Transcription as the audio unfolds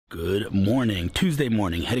Good morning. Tuesday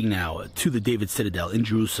morning, heading now to the David Citadel in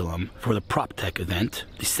Jerusalem for the Proptech event,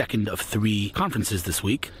 the second of 3 conferences this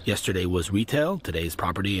week. Yesterday was retail, today is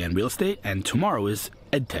property and real estate, and tomorrow is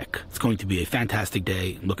EdTech. It's going to be a fantastic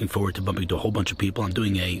day. I'm looking forward to bumping into a whole bunch of people. I'm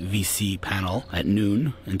doing a VC panel at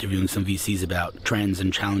noon, interviewing some VCs about trends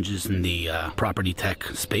and challenges in the property tech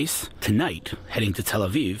space. Tonight, heading to Tel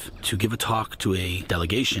Aviv to give a talk to a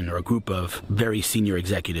delegation or a group of very senior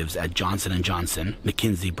executives at Johnson & Johnson.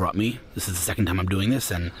 Mckinsey brought me. This is the second time I'm doing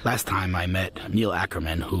this, and last time I met Neil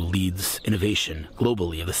Ackerman, who leads innovation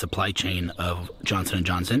globally of the supply chain of Johnson &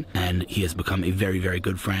 Johnson, and he has become a very, very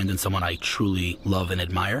good friend and someone I truly love and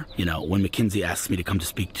admire. You know, when Mckinsey asks me to come to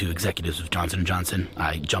speak to executives of Johnson & Johnson,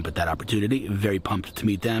 I jump at that opportunity. Very pumped to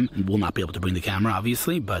meet them. We'll not be able to bring the camera,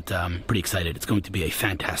 obviously, but pretty excited. It's going to be a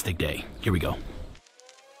fantastic day. Here we go.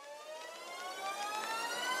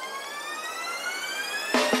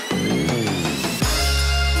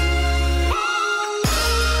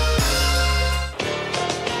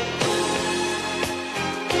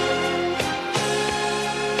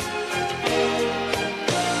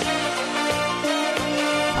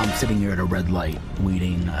 Sitting here at a red light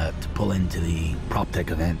waiting to pull into the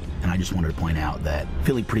Proptech event, and I just wanted to point out that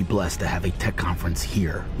feeling pretty blessed to have a tech conference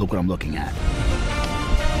here. Look what I'm looking at.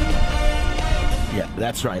 Yeah,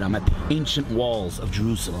 that's right. I'm at the ancient walls of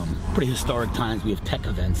Jerusalem. Pretty historic times. We have tech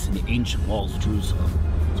events in the ancient walls of Jerusalem.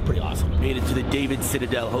 It's pretty awesome. Made it to the David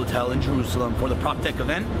Citadel Hotel in Jerusalem for the Proptech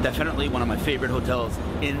event. Definitely one of my favorite hotels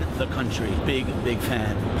in the country. Big, big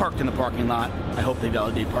fan. Parked in the parking lot. I hope they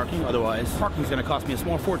validate parking. Otherwise, parking's going to cost me a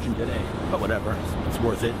small fortune today. But whatever. It's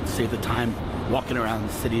worth it. Save the time walking around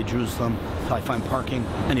the city of Jerusalem until I find parking.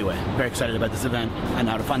 Anyway, very excited about this event. And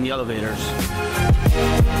now to find the elevators.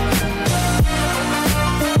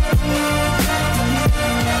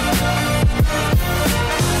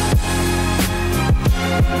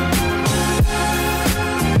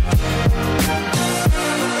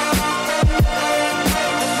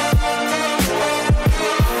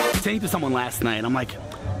 Saying to someone last night, I'm like,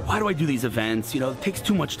 why do I do these events? You know, it takes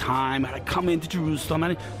too much time. I come into Jerusalem,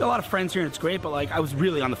 and there are a lot of friends here, and it's great, but like, I was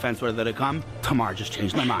really on the fence whether to come. Tamar just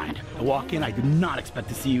changed my mind. I walk in, I did not expect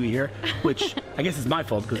to see you here, which I guess is my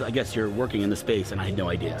fault, because I guess you're working in the space, and I had no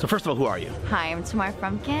idea. So first of all, who are you? Hi, I'm Tamar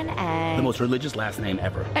Frumkin, and the most religious last name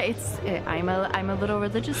ever. I'm a little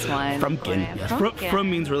religious one. Frumkin. Yes.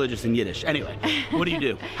 Frum means religious in Yiddish. Anyway, what do you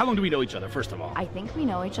do? How long do we know each other, first of all? I think we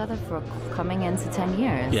know each other for coming into 10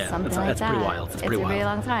 years. Yeah, something that's like pretty wild. It's a really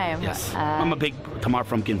long time. Yes. I'm a big Tamar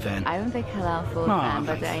Frumkin fan. I'm a big Hillel Fuld fan,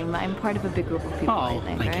 but I'm part of a big group of people, I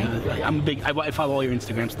think, right? I follow all your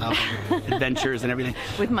Instagram stuff, adventures and everything.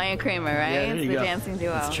 With Maya Kramer, right? Yeah, it's the dancing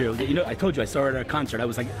duo. It's true. You know, I told you I saw her at a concert. I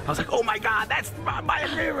was like, oh my God, that's Maya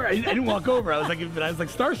Kramer. I didn't walk over. I was like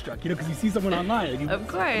starstruck, you know, because you see someone online. Of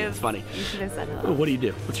course. It's funny. You should have said hello. What do you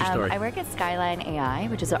do? What's your story? I work at Skyline AI,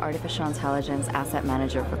 which is an artificial intelligence asset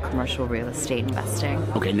manager for commercial real estate investing.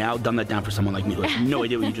 Okay, now dumb that down for someone like me who has no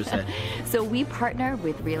idea what you just said. So we partner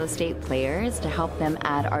with real estate players to help them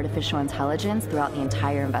add artificial intelligence throughout the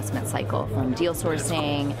entire investment cycle, from deal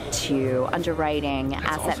sourcing to underwriting,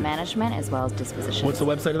 asset management, as well as disposition. What's the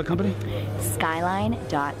website of the company?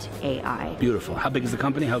 Skyline.ai. Beautiful. How big is the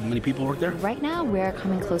company? How many people work there? Right now, we're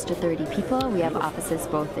coming close to 30 people. We have offices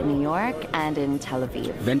both in New York and in Tel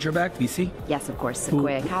Aviv. Venture-backed, VC? Yes, of course.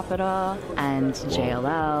 Sequoia Capital and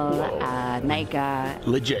JLL, NICA.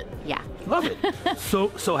 Legit. Yeah. Love it. So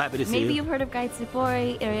happy to see you. Maybe you've heard of Guy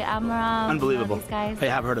Tzipori, Iri Amram. Unbelievable. These guys. I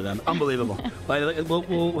have heard of them. Unbelievable.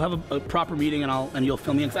 We'll have a proper meeting, and you'll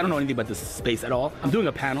fill me in, because I don't know anything about this space at all. I'm doing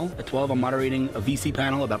a panel at 12. I'm moderating a VC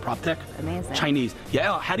panel about Proptech. Amazing. Chinese.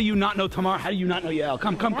 Yael, how do you not know Tamar? How do you not know Yael?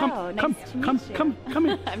 Come in.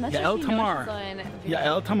 I'm not Yael sure Tamar.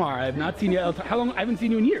 Yael Tamar. I have not seen Yael. How long? I haven't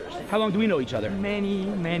seen you in years. How long do we know each other? Many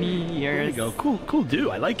years. There you go. Cool dude.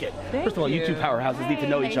 I like it. First of all, you two powerhouses need to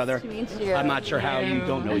know each other. I'm not sure how you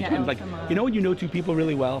don't know each other. Like, you know when you know two people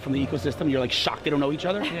really well from the ecosystem, you're like shocked they don't know each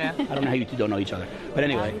other? Yeah. I don't know how you two don't know each other. But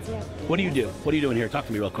anyway, what do you do? What are you doing here? Talk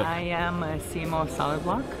to me real quick. I am a CMO of Solid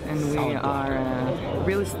Block, and we are a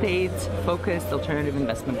real estate focused alternative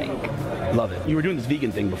investment bank. Love it. You were doing this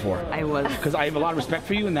vegan thing before. I was. Because I have a lot of respect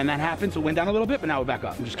for you, and then that happened, so it went down a little bit, but now we're back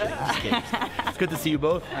up. I'm just kidding. It's good to see you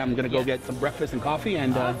both. I'm going to go get some breakfast and coffee,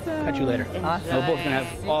 and catch you later. Awesome. We're both going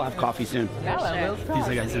to all have coffee soon. Yeah,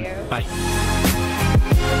 See you guys soon. Bye.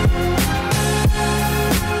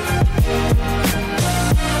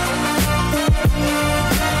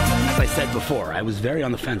 As I said before, before. I was very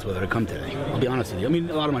on the fence whether to come today. I'll be honest with you. I mean,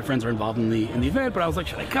 a lot of my friends are involved in the event, but I was like,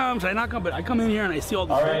 should I come? Should I not come? But I come in here and I see all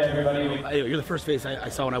these. All right, everybody. Anyway, you're the first face I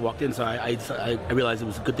saw when I walked in, so I realized it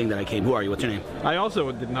was a good thing that I came. Who are you? What's your name? I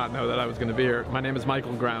also did not know that I was going to be here. My name is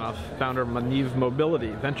Michal, Granoff, founder of Maniv Mobility,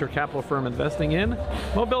 venture capital firm investing in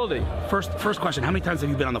mobility. First question. How many times have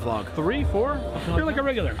you been on the vlog? 3, 4? You're like a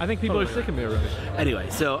regular. I think people are sick of me already. Anyway,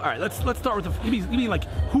 so all right, let's start with the. Give me like,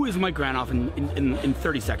 who is Mike Granoff in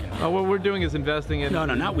 30 seconds? What we're doing is investing in. No,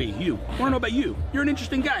 not we. You. I want to know about you. You're an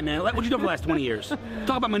interesting guy, man. What you done for the last 20 years?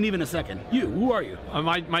 Talk about Maniv in a second. You. Who are you?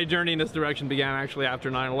 My journey in this direction began actually after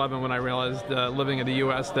 9/11 when I realized living in the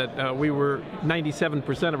U.S. that we were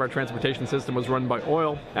 97% of our transportation system was run by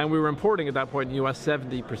oil, and we were importing at that point in the U.S.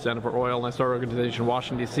 70% of our oil. And I started an organization in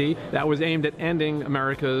Washington D.C. that was aimed at ending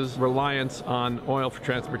America's reliance on oil for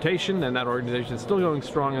transportation, and that organization is still going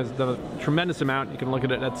strong. Has done a tremendous amount. You can look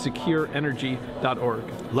at it at secureenergy.org.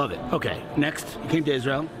 Love it. Okay, next, you came to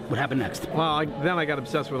Israel. What happened next? Well, then I got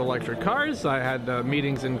obsessed with electric cars. I had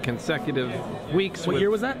meetings in consecutive weeks. What year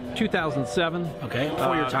was that? 2007. Okay,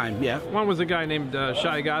 before your time, yeah. One was a guy named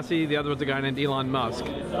Shai Gassi, the other was a guy named Elon Musk.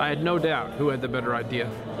 I had no doubt who had the better idea,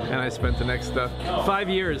 and I spent the next 5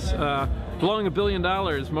 years blowing $1 billion,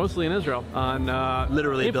 mostly in Israel, on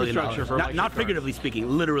literally $1 billion. For not figuratively speaking,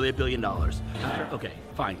 literally $1 billion. Okay,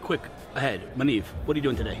 fine, quick, ahead. Maniv, what are you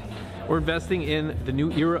doing today? We're investing in the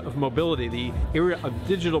new era of mobility, the era of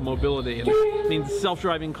digital mobility. And it means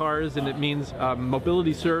self-driving cars, and it means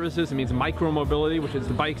mobility services. It means micro-mobility, which is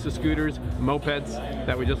the bikes, the scooters, mopeds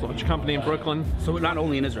that we just launched a company in Brooklyn. So not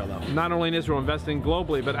only in Israel, though? Not only in Israel, investing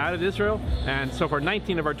globally, but out of Israel. And so far,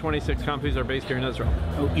 19 of our 26 companies are based here in Israel.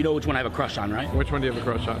 Oh, you know which one I have a crush on, right? Which one do you have a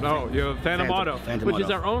crush on? Oh, you have Phantom Auto, which is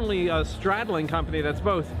our only straddling company that's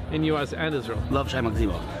both in U.S. and Israel. Love Shai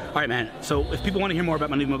Magzimo. All right, man. So if people want to hear more about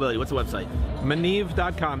Maniv Mobility, what's the website?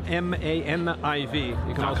 Maniv.com, M-A-N-I-V. You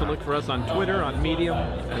can also look for us on Twitter, on Medium,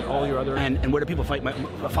 and all your other. And where do people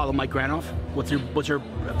follow Mike Granoff? What's your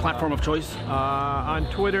platform of choice? On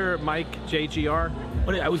Twitter, Mike JGR.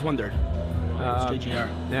 I always wondered. JGR.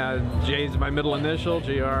 Yeah, J's my middle initial.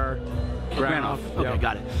 GR. Granoff. Okay, yep.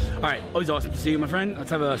 Got it. All right, always awesome to see you, my friend.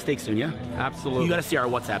 Let's have a steak soon, yeah? Absolutely. You got to see our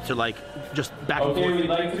WhatsApps. They're like just back and forth. Okay, we'd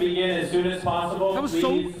like to begin as soon as possible. That was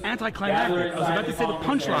so anticlimactic. I was about to say the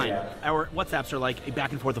punchline. Our WhatsApps are like a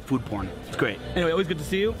back and forth of food porn. It's great. Anyway, always good to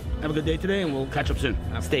see you. Have a good day today, and we'll catch up soon.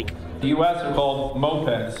 Steak. The U.S. are called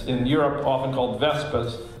mopeds. In Europe, often called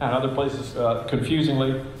Vespas, and other places,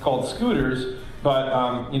 confusingly, called scooters.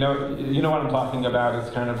 But you know what I'm talking about. It's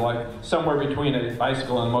kind of like somewhere between a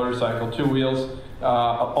bicycle and a motorcycle, 2 wheels,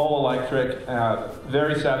 all electric,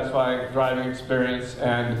 very satisfying driving experience.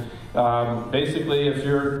 And basically, if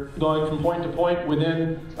you're going from point to point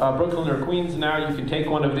within Brooklyn or Queens now, you can take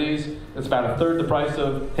one of these. It's about a third the price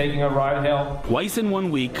of taking a ride hail. Twice in 1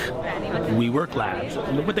 week, WeWork Labs.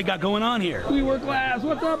 Look what they got going on here. WeWork Labs.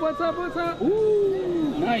 What's up? What's up? What's up?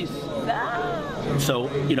 Ooh, nice. So,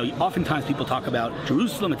 oftentimes people talk about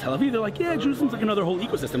Jerusalem and Tel Aviv. They're like, yeah, Jerusalem's like another whole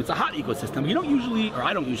ecosystem. It's a hot ecosystem. You don't usually, or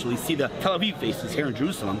I don't usually see the Tel Aviv faces here in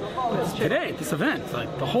Jerusalem. Today, at this event, like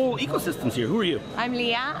the whole ecosystem's here. Who are you? I'm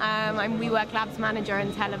Leah. I'm WeWork Labs manager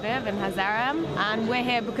in Tel Aviv and Hazarim. And we're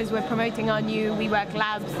here because we're promoting our new WeWork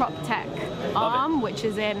Labs Proptech arm, which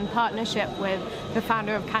is in partnership with the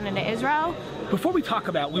founder of Canada Israel. Before we talk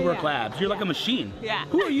about WeWork Labs, you're like a machine. Yeah.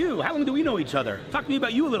 Who are you? How long do we know each other? Talk to me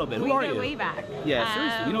about you a little bit. Who are you? We go way back. Yeah,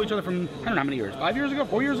 seriously. We know each other from, I don't know how many years, 5 years ago,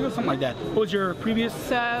 4 years ago, something like that. What was your previous?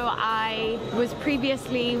 So I was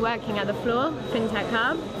previously working at the Floor, FinTech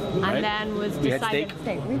Hub, and then was decided. We had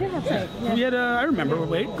steak? We did have steak. Yeah. We had, I remember,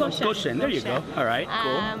 wait. Goshen. There you go. All right,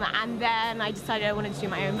 cool. And then I decided I wanted to do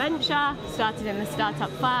my own venture, started in the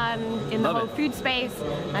startup fund, in the whole food space,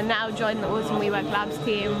 and now joined the awesome WeWork Labs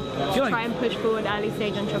team to try and push forward early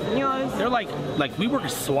stage entrepreneurs. They're like WeWork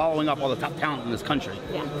is swallowing up all the top talent in this country.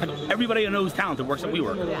 Yeah. Like everybody who knows talented works at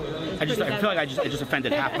WeWork. Yeah. I feel like I just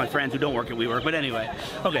offended half my friends who don't work at WeWork. But anyway,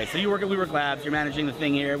 okay. So you work at WeWork Labs. You're managing the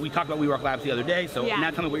thing here. We talked about WeWork Labs the other day. So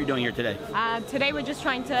now tell me what you're doing here today. Today we're just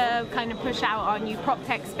trying to kind of push out our new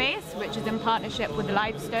Proptech space, which is in partnership with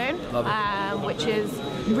Livestone, which is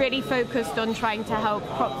really focused on trying to help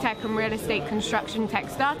Proptech and real estate construction tech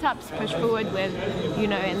startups push forward with,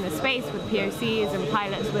 in the space with POCs and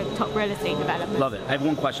pilots with top real estate development. Love it. I have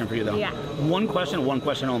one question for you though. Yeah. One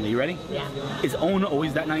question only. You ready? Yeah. Is Own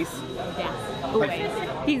always that nice? Yeah.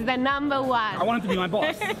 Always. He's the number one. I want him to be my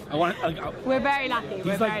boss. We're very lucky. He's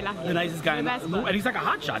We're like very lucky. the nicest guy, and he's like a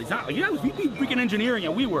hotshot. He's not like, he was VP freaking engineering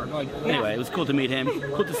at WeWork. Anyway, it was cool to meet him.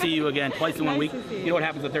 Cool to see you again twice in 1 week. You know what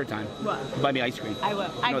happens the third time? What? You buy me ice cream. I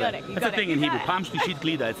will. I got it. That's a thing in Hebrew. Pam shlishit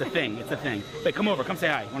glida. It's a thing. It's a thing. Wait, come over. Come say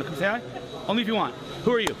hi. Want to come say hi? Only if you want.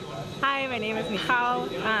 Who are you? Hi, my name is Michal.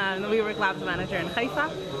 I'm the WeWork Labs manager in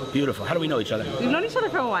Haifa. Beautiful. How do we know each other? We've known each other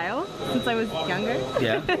for a while, since I was younger.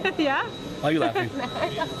 Yeah? Yeah. Why are you laughing?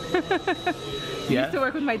 I used to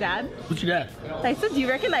work with my dad. Who's your dad? I said, do you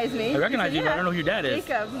recognize me? I recognize you, but I don't know who your dad is.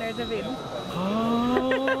 Jacob, Ner-David.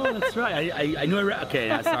 Oh, that's right. I knew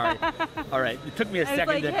okay, sorry. All right. It took me a second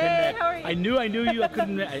like, to hey, connect. how are you? I knew you. I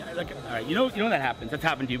couldn't. All right. You know that happens. That's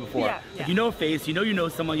happened to you before. Yeah, If you know a face, you know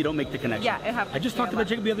someone, you don't make the connection. Yeah, it happens. I just talked about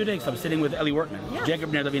Jacob the other day because I was sitting with Ellie Workman. Yeah.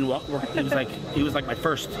 Jacob Ner-David worked. He was like my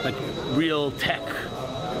first real tech.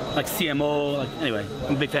 Like CMO, anyway,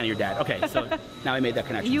 I'm a big fan of your dad. Okay, so now I made that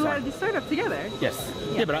connection. You sorry. had the startup together. Yes.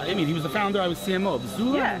 Yeah, but I mean, he was the founder, I was CMO of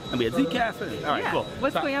Zula, and we had Zcast. All right, cool.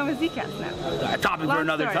 What's going on with Zcast now? A topic for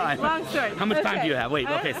another time. Long story. How much time do you have? Wait,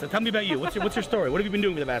 okay, so tell me about you. What's your story? What have you been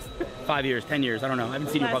doing for the past 5 years, 10 years? I don't know. I haven't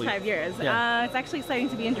seen you probably. 5 years. Yeah. It's actually exciting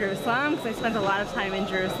to be in Jerusalem because I spent a lot of time in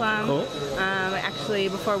Jerusalem. Cool. Actually,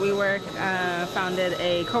 before WeWork, founded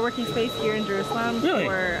a co-working space here in Jerusalem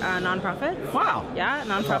for nonprofits. Wow. Yeah,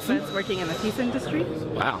 nonprofits working in the peace industry.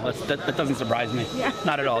 Wow, that doesn't surprise me. Yeah.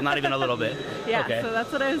 Not at all, not even a little bit. Yeah, okay. so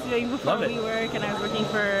that's what I was doing before WeWork, and I was working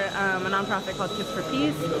for a nonprofit called Kids for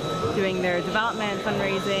Peace, doing their development,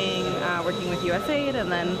 fundraising, working with USAID,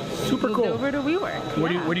 and then moved over to WeWork.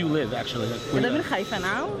 Where do you live, actually? I live in Haifa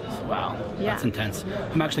now. Wow, that's intense.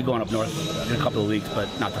 I'm actually going up north in a couple of weeks, but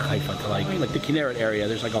not to Haifa, to like the Kinneret area.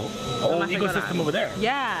 There's like a whole ecosystem over there.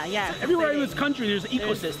 Yeah. Everywhere in this country, there's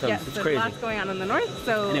ecosystems. Yes, it's there's crazy. lots going on in the north.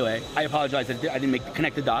 So anyway, I apologize. I didn't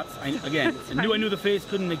connect the dots. I knew the face,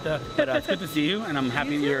 couldn't make the. But it's good to see you, and I'm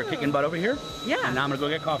happy you're kicking butt over here. Yeah. And now I'm gonna go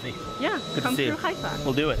get coffee. Yeah. Good Come to see through you. Haifa.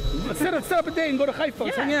 We'll do it. Let's set up a day and go to Haifa.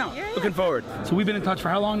 Let's hang out. Yeah. Looking forward. So we've been in touch for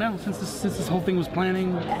how long now? Since this whole thing was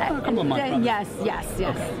planning? A couple of months. Probably. Yes.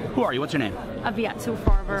 Okay. Who are you? What's your name? Avia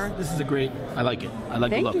Tzur-Farber. This is a great. I like it. I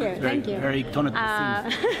like the look. Thank you. Very tone of the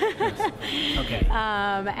scene. Yes. Okay.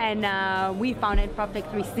 And we founded Proptech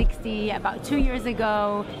 360 about 2 years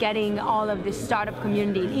ago, getting all of the startup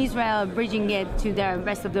community in Israel, bridging it to the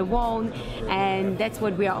rest of the world, and that's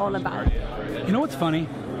what we are all about. You know what's funny?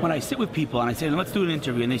 When I sit with people and I say, let's do an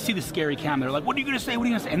interview, and they see the scary camera, they're like, what are you going to say? What are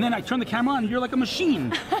you going to say? And then I turn the camera on, and you're like a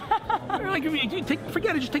machine. You're like,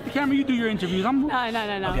 forget it, just take the camera, you do your interviews. No.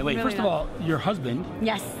 Okay, wait, really first of all, your husband.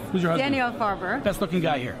 Yes. Who's your husband? Daniel Farber. Best looking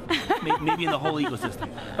guy here. Maybe in the whole ecosystem.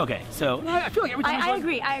 Okay, so I feel like every time I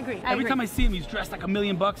agree. Every time I see him, he's dressed like $1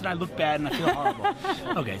 million and I look bad and I feel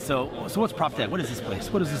horrible. Okay, so what's Proptech? What is this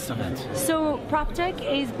place? What is this event? So Proptech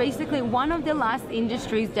is basically one of the last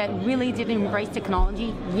industries that really didn't embrace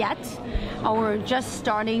technology yet, or just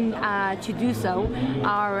starting to do so.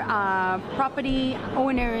 Our property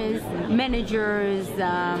owners, managers,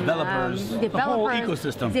 developers, the whole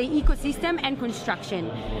ecosystem. The ecosystem and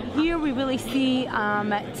construction. Here we really see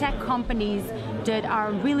tech companies that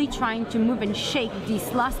are really trying to move and shake these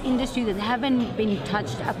last industries that haven't been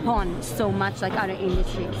touched upon so much like other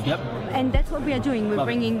industries. Yep. And that's what we are doing. We're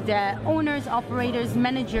bringing the owners, operators,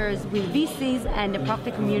 managers with VCs and the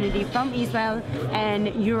Proptech community from Israel and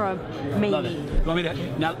Europe mainly. Love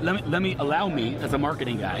it. Allow me as a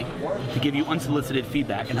marketing guy to give you unsolicited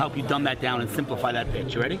feedback and help you dumb that down and simplify that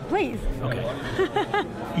pitch. You ready? Please. Okay.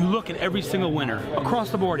 You look at every single winner across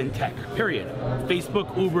the board in tech, period.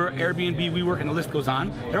 Facebook, Uber, Airbnb, WeWork, and the list goes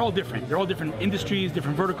on. They're all different. They're all different industries,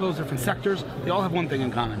 different verticals, different sectors. They all have one thing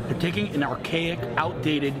in common. They're taking an archaic,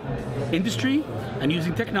 outdated industry and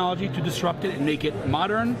using technology to disrupt it and make it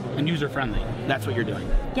modern and user-friendly. That's what you're doing.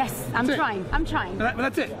 Yes, I'm trying. But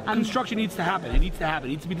that's it. Construction needs to happen. It needs to happen.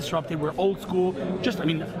 It needs to be disrupted. We're old school.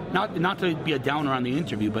 Not to be a downer on the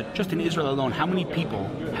interview, but just in Israel alone, how many people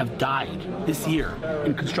have died this year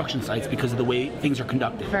in construction sites because of the way things are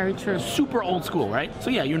conducted? Very true. Super old school, right? So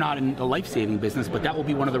yeah, you're not in the life-saving business, but that will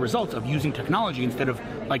be one of the results of using technology instead of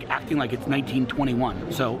acting like it's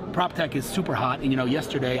 1921. So Proptech is super hot. And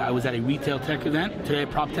yesterday I was at a retail tech event. Today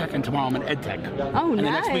Proptech, and tomorrow I'm at EdTech. Oh, and nice.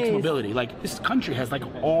 the next week's mobility. This country has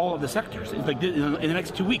all of the sectors. It's in the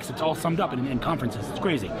next 2 weeks, it's all summed up in conferences. It's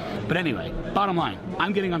crazy. But anyway, bottom line,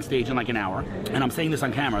 I'm getting on stage in an hour, and I'm saying this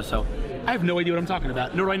on camera, so I have no idea what I'm talking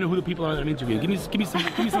about, nor do I know who the people are that I'm interviewing. Give me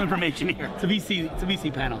some information here. It's a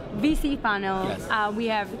VC panel. VC panel. Yes. We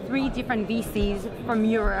have 3 different VCs from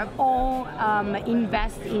Europe, all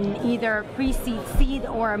invest in either pre-seed, seed,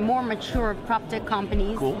 or more mature Proptech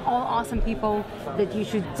companies. Cool. All awesome people that you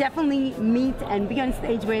should definitely meet and be on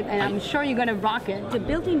stage with, and I'm sure you're going to rock it. The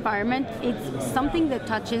built environment, it's something that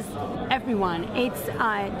touches everyone. It's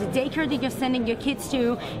the daycare that you're sending your kids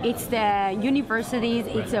to, it's the universities,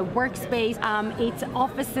 it's a workspace, it's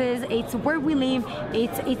offices, it's where we live,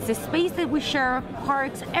 it's the space that we share,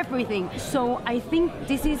 parks, everything. So I think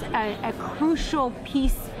this is a crucial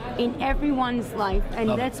piece in everyone's life, and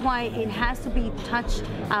that's why it has to be touched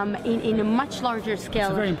in a much larger scale.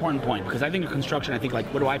 It's a very important point, because I think of construction, I think like,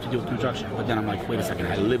 what do I have to do with construction? But then I'm like, wait a second,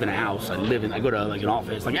 I live in a house, I go to like an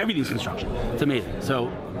office, like everything's construction. It's amazing.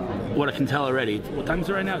 So what I can tell already, what time is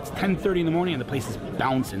it right now? It's 10:30 in the morning and the place is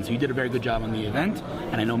bouncing. So you did a very good job on the event,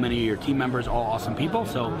 and I know many of your team members, all awesome people.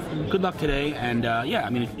 So good luck today, and yeah, I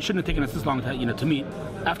mean, it shouldn't have taken us this long to meet.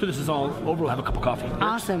 After this is all over, we'll have a cup of coffee.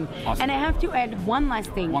 Awesome. And I have to add one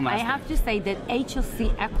last thing. I have to say that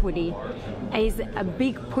HLC Equity is a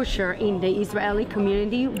big pusher in the Israeli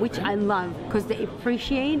community, which I love, because they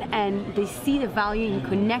appreciate and they see the value in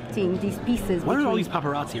connecting these pieces. What are all these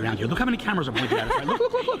paparazzi around here? Look how many cameras are pointing at us. Right?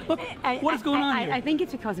 Look. What is going on here? I think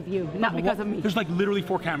it's because of you, not because of me. There's like literally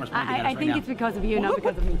 4 cameras pointing at us right now. I think it's because of you, not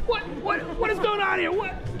because of me. What is going on here?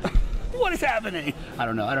 What is happening? I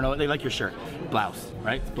don't know. They like your shirt. Blouse,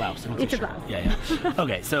 right? It's blouse. It's a blouse. Yeah.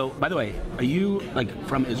 Okay, so by the way, are you like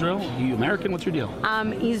from Israel? Are you American? What's your deal?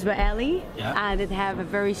 I'm Israeli. Yeah. That have a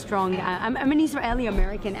very strong. I'm an Israeli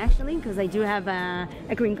American actually, because I do have a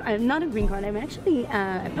green, not a green card. I'm actually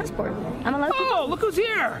a passport. I'm allowed to. Oh, look who's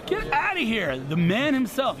here! Get out of here! The man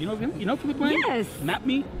himself. You know him? You know Philip Lang? Yes. Map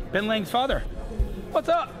me, Ben Lang's father. What's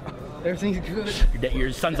up? Everything's good.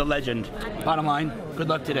 Your son's a legend. Bottom line, good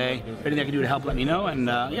luck today. If anything I can do to help, let me know. And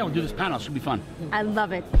yeah, we'll do this panel. It should be fun. I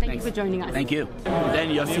love it. Thank you for joining us. Thank you. Then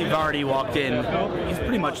Yossi Vardi walked in. He's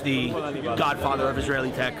pretty much the godfather of Israeli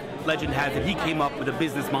tech. Legend has it he came up with a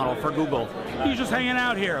business model for Google. He's just hanging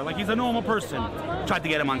out here like he's a normal person. Tried to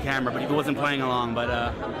get him on camera, but he wasn't playing along. But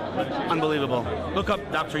unbelievable. Look up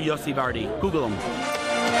Dr. Yossi Vardi. Google him.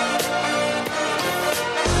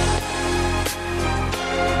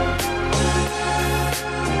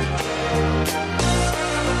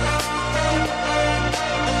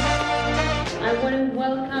 I want to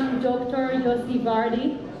welcome Dr. Yossi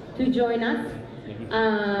Vardi to join us.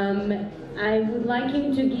 I would like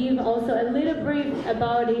him to give also a little brief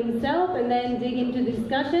about himself and then dig into the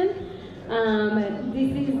discussion.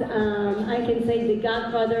 This is, I can say, the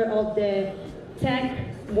godfather of the tech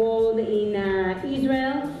world in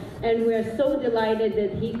Israel, and we are so delighted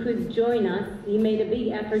that he could join us. He made a big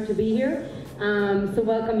effort to be here. So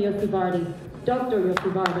welcome, Yossi Vardi. Dr.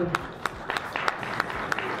 Yossi Vardi.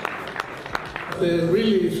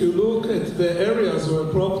 Really, if you look at the areas where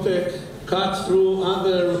Proptech cut through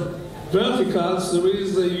other verticals, there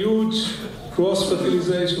is a huge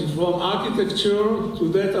cross-fertilization from architecture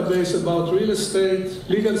to database about real estate,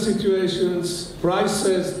 legal situations,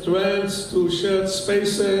 prices, trends, to shared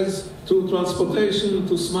spaces, to transportation,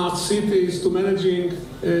 to smart cities, to managing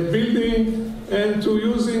building, and to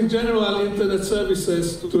using general internet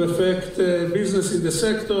services to affect business in the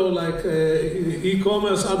sector, like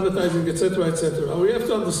e-commerce, advertising, etc., etc. We have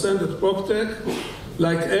to understand that Proptech,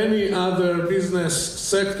 like any other business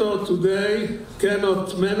sector today,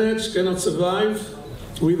 cannot manage, cannot survive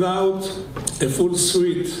without a full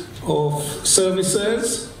suite of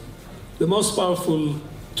services. The most powerful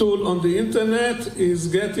tool on the internet is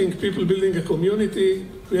getting people building a community,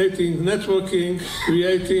 creating networking,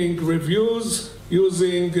 creating reviews,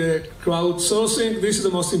 using crowdsourcing. This is the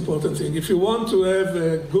most important thing. If you want to have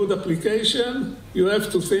a good application, you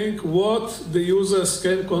have to think what the users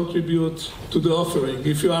can contribute to the offering.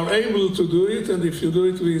 If you are able to do it, and if you do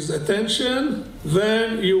it with attention,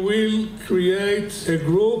 then you will create a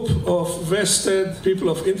group of vested people,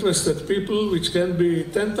 of interested people, which can be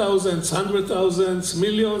 10,000, 100,000,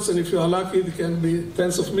 millions, and if you are lucky, it can be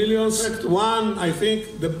tens of millions. One, I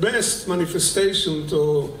think, the best manifestation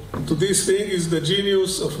to this thing is the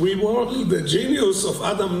genius of WeWork. The genius of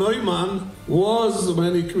Adam Neumann was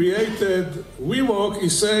when he created WeWork, he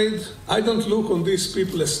said, I don't look on these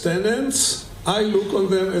people as tenants, I look on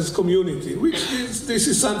them as community, this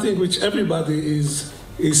is something which everybody is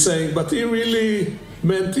saying, but he really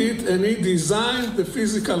meant it, and he designed the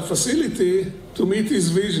physical facility to meet his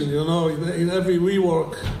vision. You know, in every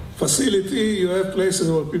WeWork facility, you have places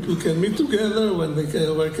where people can meet together, when they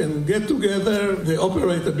can get together. They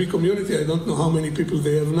operate a big community. I don't know how many people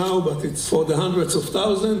they have now, but it's for the hundreds of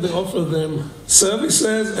thousands. They offer them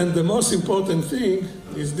services, and the most important thing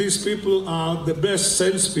is these people are the best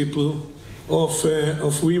salespeople of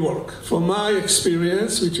WeWork. From my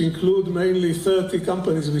experience, which include mainly 30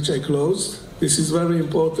 companies which I closed, this is very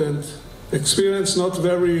important experience, not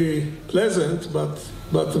very pleasant, but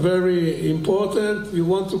very important. You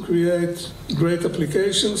want to create great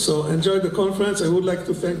applications, so enjoy the conference. I would like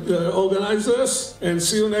to thank the organizers, and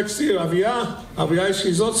see you next year. Avia,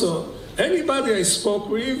 she's also, anybody I spoke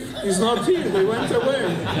with is not here. They went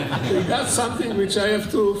away. They got something which I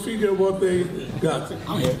have to figure what they got.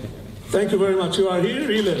 Thank you very much. You are here,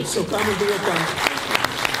 Hillel, so come and do your time.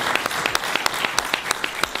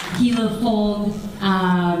 Hillel Fuld,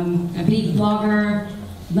 a big blogger.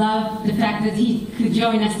 Love the fact that he could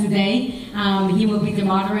join us today. He will be the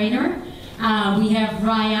moderator. We have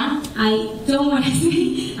Raya. I don't want to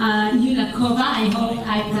say Yunakova. I hope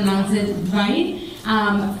I pronounce it right.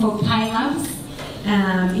 For PyLabs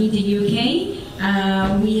in the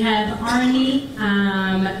UK. We have Arnie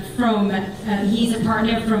from, he's a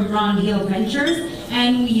partner from Ron Hill Ventures.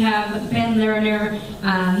 And we have Ben Lerner,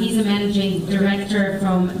 he's a managing director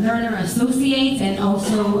from Lerner Associates and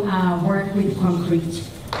also work with Concrete.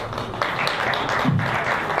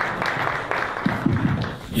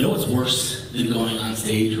 You know what's worse than going on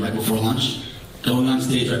stage right before lunch? Going on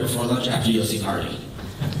stage right before lunch after Yossi Vardi.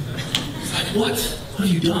 It's like, what? What have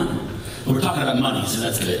you done? Well, we're talking about money, so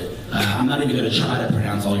that's good. I'm not even going to try to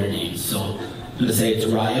pronounce all your names. So I'm going to say it's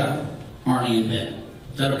Raya, Arnie, and Ben.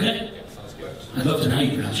 Is that okay? I'd love to know how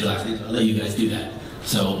you pronounce your last name. I'll let you guys do that.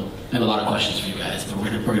 So I have a lot of questions for you guys, but we're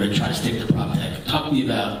gonna try to stick to Proptech. Talk to me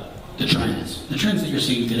about the trends that you're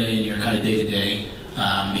seeing today in your kind of day-to-day,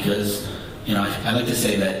 because you know I like to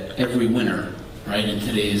say that every winner, right, in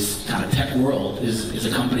today's kind of tech world is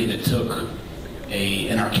a company that took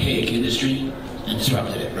an archaic industry and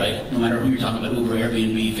disrupted it, right? No matter who you're talking about, Uber,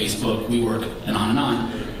 Airbnb, Facebook, WeWork, and on and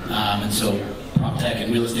on. And so Proptech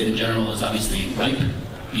and real estate in general is obviously ripe,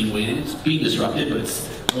 being waited. It's being disrupted, but it's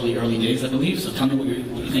early days, I believe. So tell me what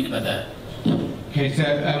you think about that. Okay, so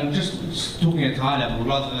just talking at a high level,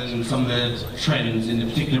 rather than some of the trends in the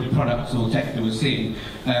particular products or tech that we're seeing,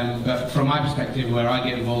 but from my perspective, where I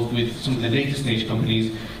get involved with some of the data stage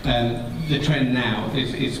companies, the trend now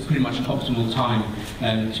is pretty much an optimal time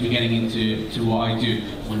to be getting into what I do.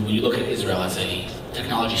 When you look at Israel as a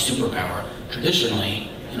technology superpower, traditionally,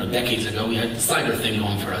 decades ago, we had the cyber thing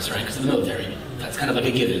going for us, right? Because of the military. That's kind of like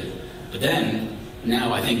a given. But then,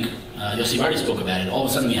 now I think Yossi Vardi spoke about it. All of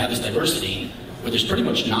a sudden, we have this diversity where there's pretty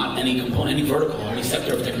much not any component, any vertical, or any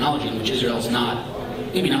sector of technology in which Israel's not,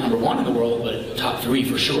 maybe not number one in the world, but top three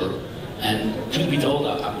for sure. And truth be told,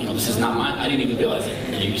 this is not I didn't even realize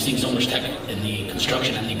it. You're seeing so much tech in the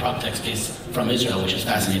construction and the Proptech space from Israel, which is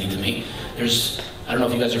fascinating to me. I don't know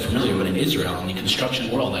if you guys are familiar, but in Israel, in the construction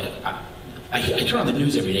world, I turn on the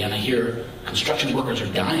news every day and I hear construction workers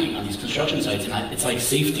are dying on these construction sites, and it's like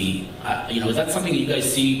safety. Is that something that you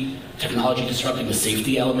guys see technology disrupting the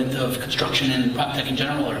safety element of construction and Proptech in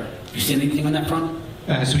general, or have you seen anything on that front?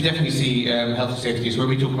 So we definitely see health and safety. So when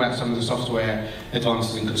we talk about some of the software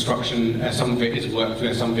advances in construction, some of it is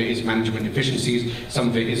workflow, some of it is management efficiencies, some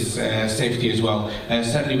of it is safety as well.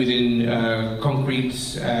 Certainly within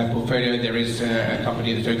Concrete's portfolio, there is a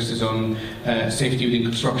company that focuses on safety within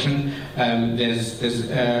construction. There's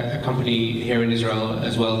a company here in Israel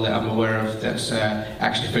as well that I'm aware of that's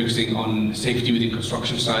actually focusing on safety within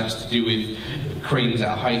construction sites to do with cranes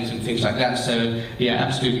at height and things like that. So yeah,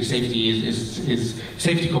 absolutely, safety is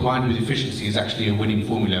safety combined with efficiency is actually a winning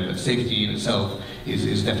formula. But safety in itself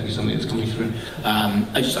is definitely something that's coming through.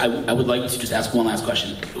 I would like to just ask one last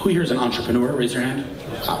question. Who here is an entrepreneur? Raise your hand.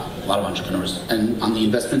 A lot of entrepreneurs. And on the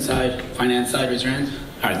investment side, finance side, raise your hand.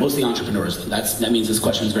 All right, mostly entrepreneurs. That means this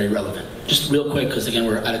question is very relevant. Just real quick, because again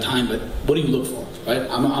we're out of time. But what do you look for? Right?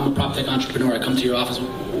 I'm a Proptech entrepreneur. I come to your office.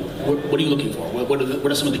 What are you looking for? What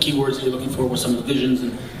are some of the keywords that you're looking for? What are some of the visions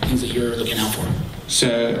and things that you're looking out for? So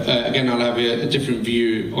again, I'll have a different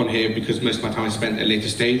view on here because most of my time is spent at a later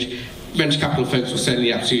stage. Venture capital folks will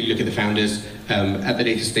certainly absolutely look at the founders. At the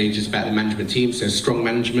later stage, it's about the management team, so strong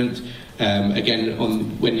management. Again,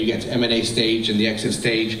 when you get to M&A stage and the exit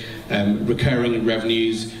stage, recurring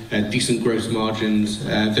revenues, decent gross margins,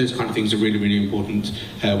 those kind of things are really, really important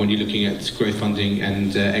when you're looking at growth funding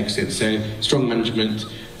and exit. So strong management,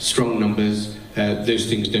 strong numbers, those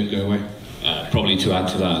things don't go away. Probably to add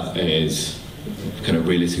to that is kind of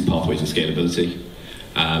realistic pathway to scalability.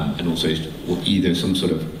 and also either some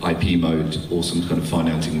sort of IP mode or some kind of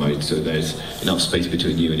financing mode, so there's enough space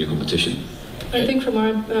between you and your competition? I think from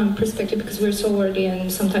our perspective, because we're so early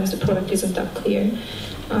and sometimes the product isn't that clear,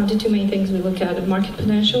 the two main things we look at are market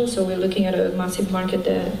potential. So we're looking at a massive market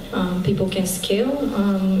that people can scale,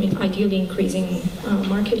 ideally increasing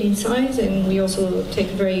market in size, and we also take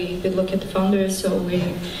a very good look at the founders. So we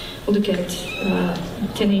look at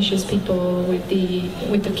tenacious people with the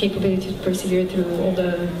capability to persevere through all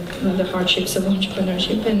the hardships of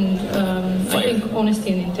entrepreneurship, and I think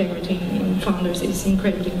honesty and integrity in founders is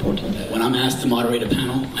incredibly important. When I'm asked to moderate a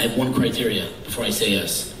panel, I have one criteria before I say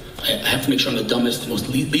yes. I have to make sure I'm the dumbest, most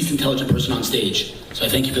least intelligent person on stage. So I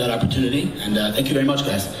thank you for that opportunity, and thank you very much,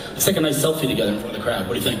 guys. Let's take a nice selfie together in front of the crowd.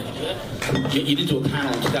 What do you think? You did do a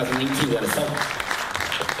panel in 2019. We had a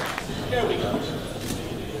selfie. There we go.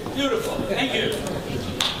 Beautiful. Thank you.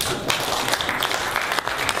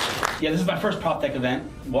 Yeah, this is my first Proptech event.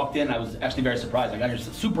 Walked in, I was actually very surprised. I got here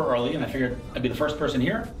super early, and I figured I'd be the first person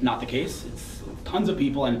here. Not the case. It's tons of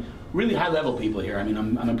people, and really high-level people here. I mean,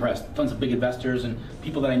 I'm impressed. Tons of big investors and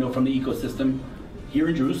people that I know from the ecosystem here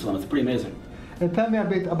in Jerusalem. It's pretty amazing. And tell me a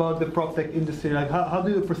bit about the PropTech industry. Like, how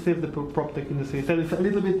do you perceive the PropTech industry? So it's a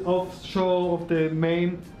little bit offshore of the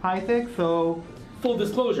main high-tech, so... Full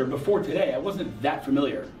disclosure, before today, I wasn't that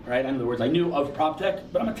familiar, right? In other words, I knew of PropTech,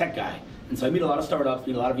 but I'm a tech guy. And so I meet a lot of startups,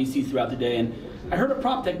 meet a lot of VCs throughout the day, and I heard of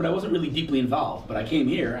PropTech, but I wasn't really deeply involved. But I came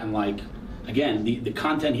here and again, the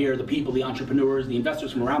content here, the people, the entrepreneurs, the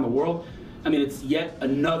investors from around the world, I mean, it's yet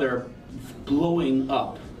another blowing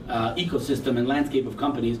up ecosystem and landscape of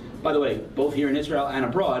companies. By the way, both here in Israel and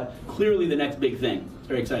abroad, clearly the next big thing. It's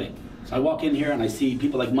very exciting. So I walk in here and I see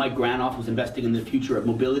people like Mike Granoff, who's investing in the future of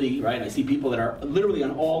mobility, right? I see people that are literally on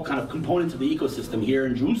all kind of components of the ecosystem here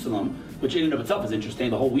in Jerusalem, which in and of itself is interesting.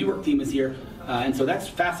 The whole WeWork team is here. And so that's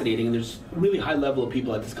fascinating. And there's really high level of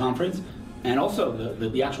people at this conference. And also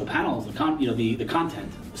the actual panels, the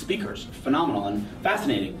content, the speakers, phenomenal and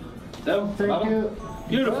fascinating. So, thank you.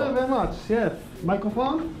 Beautiful. Thank you very much. Yes.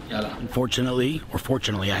 Microphone? Unfortunately, or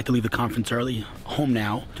fortunately, I had to leave the conference early. Home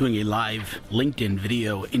now, doing a live LinkedIn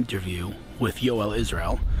video interview with Yoel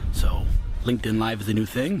Israel. So LinkedIn Live is a new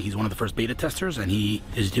thing. He's one of the first beta testers, and he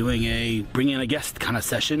is doing bringing in a guest kind of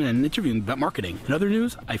session and interviewing about marketing. In other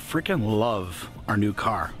news, I freaking love our new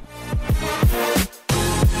car.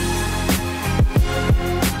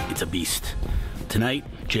 It's a beast. Tonight,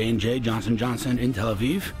 J&J, Johnson & Johnson in Tel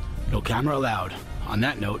Aviv. No camera allowed. On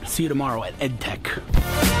that note, see you tomorrow at EdTech.